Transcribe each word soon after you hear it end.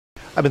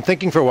I've been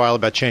thinking for a while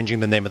about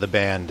changing the name of the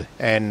band,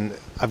 and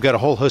I've got a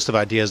whole host of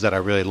ideas that I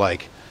really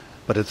like.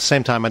 But at the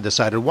same time, I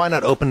decided, why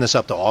not open this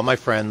up to all my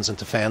friends and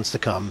to fans to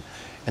come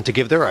and to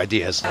give their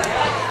ideas.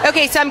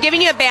 Okay, so I'm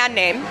giving you a band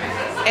name,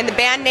 and the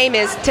band name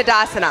is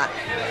Tadasana.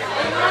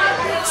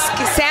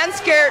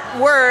 Sanskrit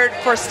word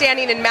for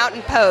standing in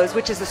mountain pose,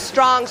 which is a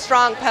strong,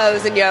 strong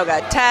pose in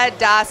yoga.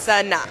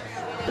 Tadasana.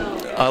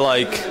 I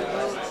like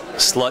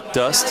Slut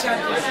Dust.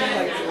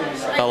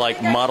 I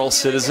like Model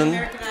Citizen.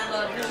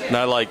 And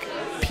I like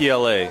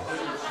PLA.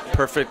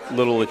 Perfect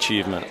Little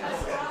Achievement.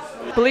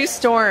 Blue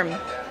Storm.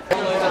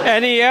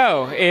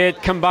 NEO.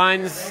 It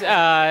combines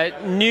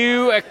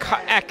new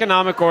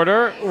economic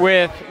order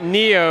with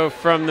Neo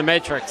from the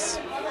Matrix.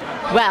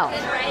 Well,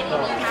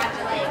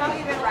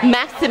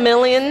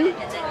 Maximilian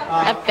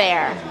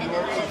Affair.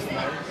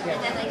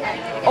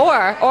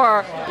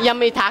 Or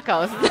Yummy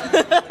Tacos.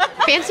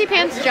 Fancy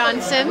Pants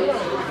Johnson.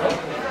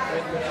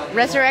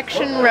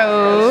 Resurrection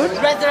Road.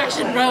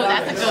 Resurrection Road,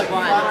 that's a good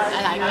one.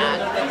 I like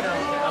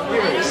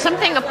that.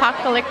 Something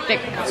apocalyptic.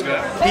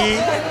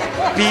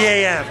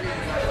 BAM.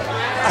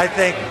 I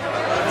think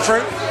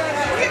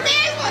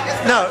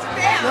no,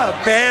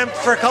 BAM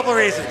for a couple of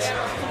reasons.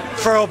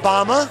 For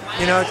Obama,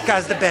 you know, it's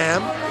got the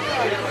BAM.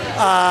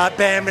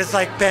 BAM is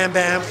like Bam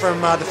Bam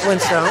from the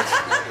Flintstones.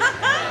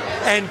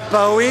 And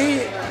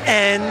Bowie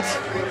and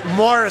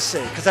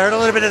Morrissey, because I heard a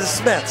little bit of the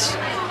Smiths.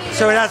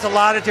 So it has a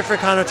lot of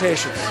different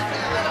connotations.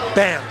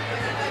 BAM.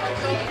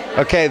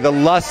 Okay, the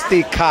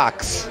Lusty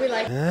Cocks.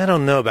 I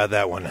don't know about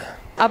that one.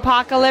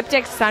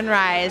 Apocalyptic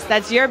Sunrise.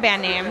 That's your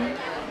band name.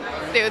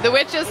 The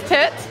Witch's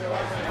Tit,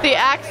 the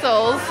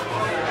Axles,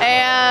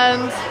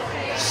 and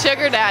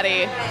Sugar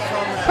Daddy.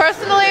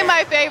 Personally,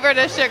 my favorite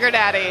is Sugar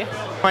Daddy.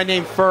 My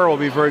name Fur will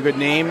be a very good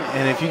name,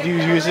 and if you do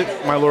use it,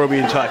 my lord will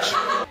be in touch.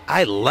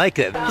 I like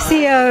it.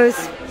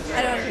 CEOs.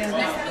 I don't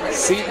know.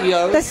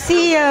 CEOs? The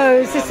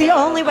CEOs. It's the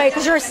only way,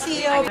 because you're a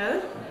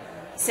CEO.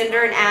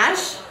 Cinder and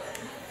Ash.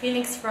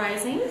 Phoenix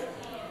Rising.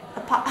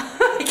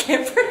 I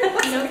can't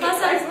pronounce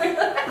it.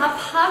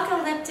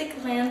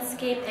 Apocalyptic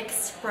Landscape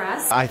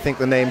Express. I think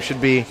the name should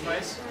be...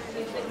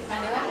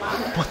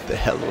 What the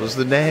hell was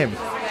the name?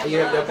 You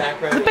have no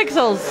background? The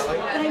Pixels.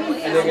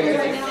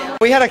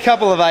 We had a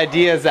couple of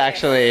ideas,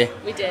 actually.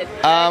 We did.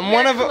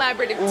 One of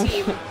collaborative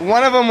team.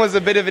 One of them was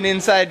a bit of an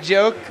inside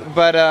joke,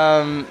 but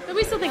But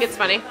we still think it's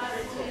funny.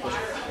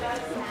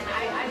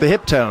 The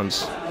Hip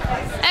Tones.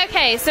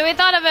 Okay, so we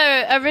thought of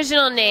an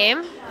original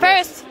name.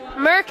 First,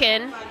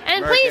 Merkin.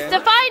 And please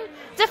define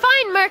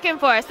Merkin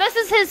for us. This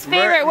is his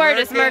favorite word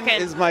is Merkin.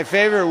 Is my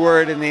favorite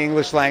word in the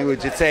English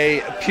language. It's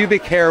a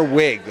pubic hair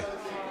wig.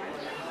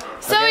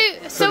 So, Okay.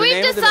 so the we've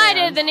name of the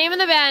decided band the name of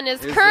the band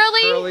is is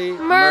Curly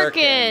the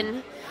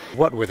Merkin.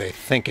 What were they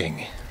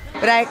thinking?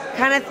 But I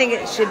kind of think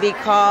it should be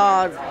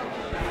called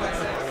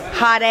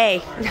Hot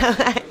A.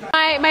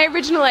 My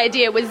original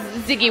idea was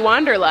Ziggy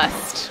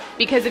Wanderlust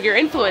because of your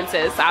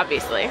influences,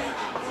 obviously.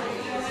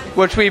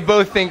 which we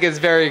both think is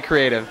very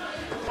creative.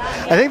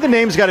 I think the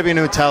name's got to be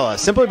Nutella,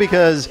 simply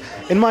because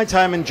in my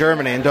time in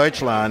Germany, in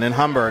Deutschland, in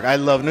Hamburg, I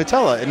love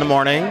Nutella in the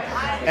morning,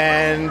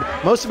 and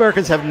most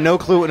Americans have no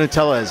clue what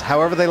Nutella is.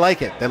 However, they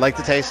like it. They like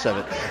the taste of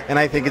it. And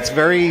I think it's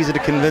very easy to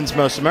convince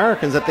most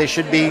Americans that they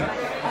should be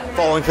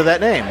falling for that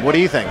name. What do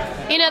you think?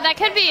 You know, that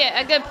could be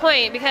a good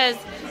point because,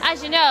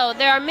 as you know,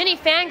 there are many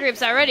fan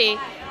groups already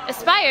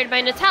inspired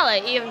by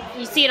Nutella.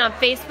 You see it on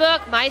Facebook,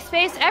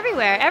 MySpace,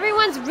 everywhere.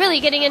 Everyone's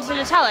really getting into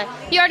Nutella.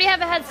 You already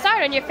have a head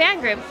start on your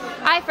fan group.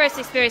 I first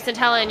experienced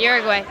Nutella in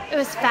Uruguay. It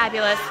was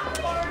fabulous.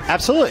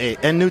 Absolutely.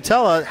 And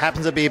Nutella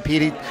happens to be a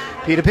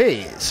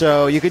P2P.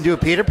 So you can do a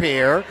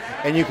peer-to-peer,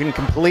 and you can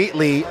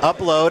completely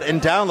upload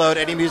and download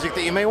any music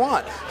that you may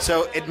want.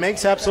 So it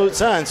makes absolute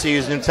sense to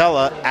use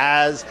Nutella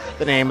as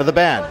the name of the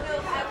band.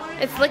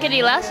 It's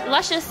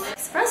lickety-luscious.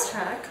 Express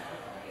Track,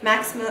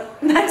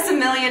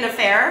 Maximilian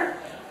Affair,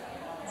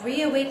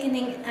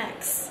 Reawakening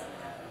X.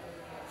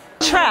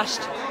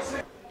 Trashed.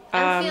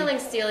 I'm feeling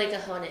Steely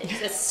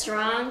Cajones. It's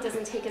strong,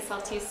 doesn't take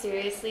itself too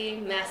seriously,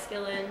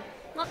 masculine.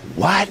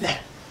 What?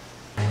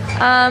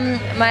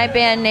 My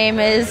band name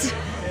is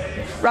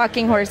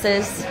Rocking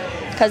Horses,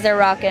 because they're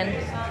rocking.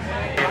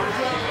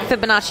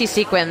 Fibonacci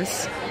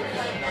Sequence.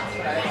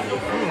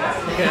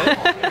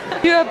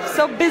 You're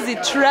so busy.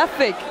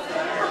 Traffic.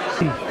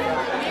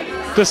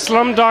 The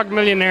Slumdog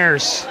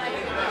Millionaires.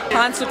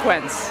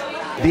 Consequence.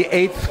 The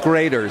 8th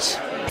Graders.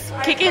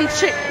 Chicken.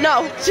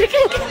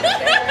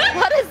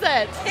 What is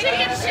that?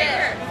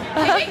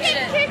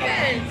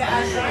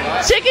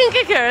 Chicken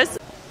kickers.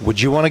 Would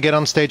you want to get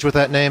on stage with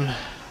that name?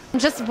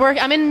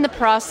 I'm in the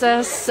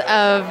process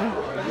of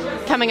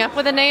coming up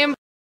with a name.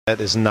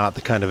 That is not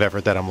the kind of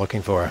effort that I'm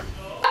looking for.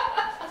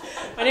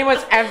 My name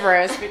was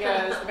Everest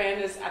because the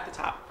band is at the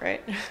top,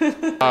 right?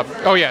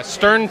 Oh yeah,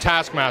 Stern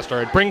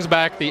Taskmaster. It brings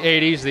back the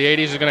 80s. The 80s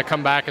is going to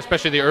come back,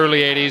 especially the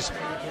early 80s.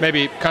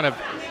 Maybe kind of,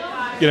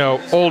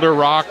 older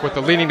rock with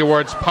the leaning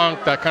towards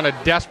punk, that kind of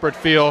desperate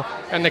feel.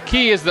 And the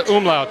key is the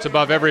umlauts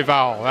above every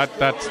vowel.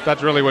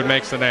 That's really what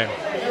makes the name.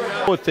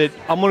 With it,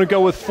 I'm going to go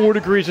with 4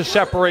 degrees of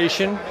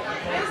separation.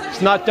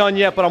 It's not done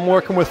yet, but I'm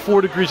working with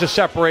 4 Degrees of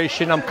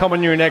Separation. I'm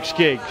coming to your next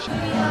gig.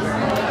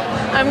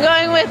 I'm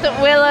going with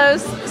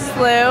Willow's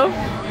Slew.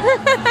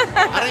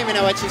 I don't even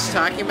know what she's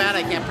talking about.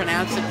 I can't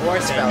pronounce it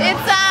or spell it. It's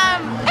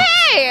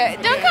hey,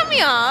 don't cut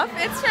me off.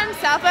 It's from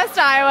Southwest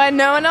Iowa.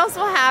 No one else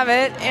will have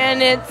it,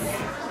 and it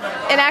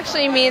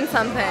actually means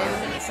something.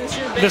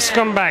 The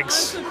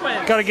Scumbags.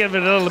 Got to give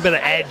it a little bit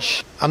of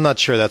edge. I'm not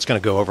sure that's going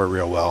to go over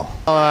real well.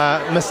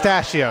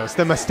 Mustachios.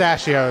 The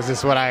mustachios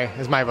is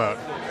my vote.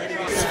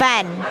 It's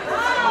fun,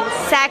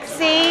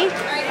 sexy,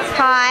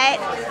 hot.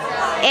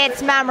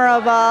 It's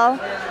memorable,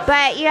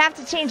 but you have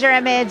to change your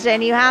image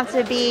and you have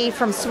to be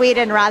from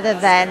Sweden rather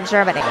than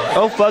Germany.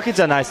 Oh fuck, it's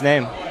a nice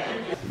name.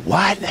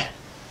 What?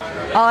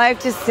 All I have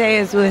to say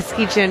is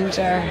Whiskey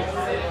Ginger.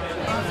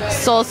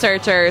 Soul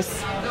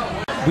Searchers.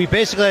 We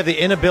basically have the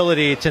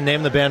inability to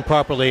name the band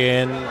properly,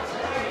 and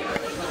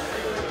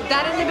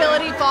That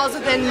inability falls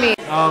within me.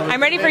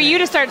 I'm ready for you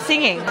to start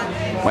singing.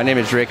 My name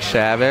is Rick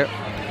Shavit.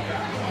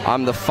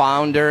 I'm the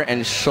founder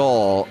and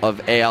soul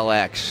of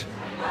A.L.X.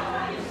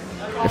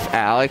 If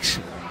A.L.X.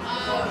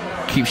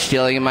 keeps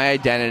stealing my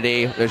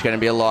identity, there's going to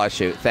be a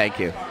lawsuit. Thank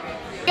you.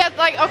 Get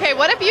okay,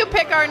 what if you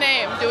pick our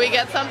name? Do we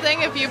get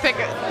something if you pick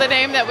the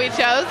name that we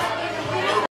chose?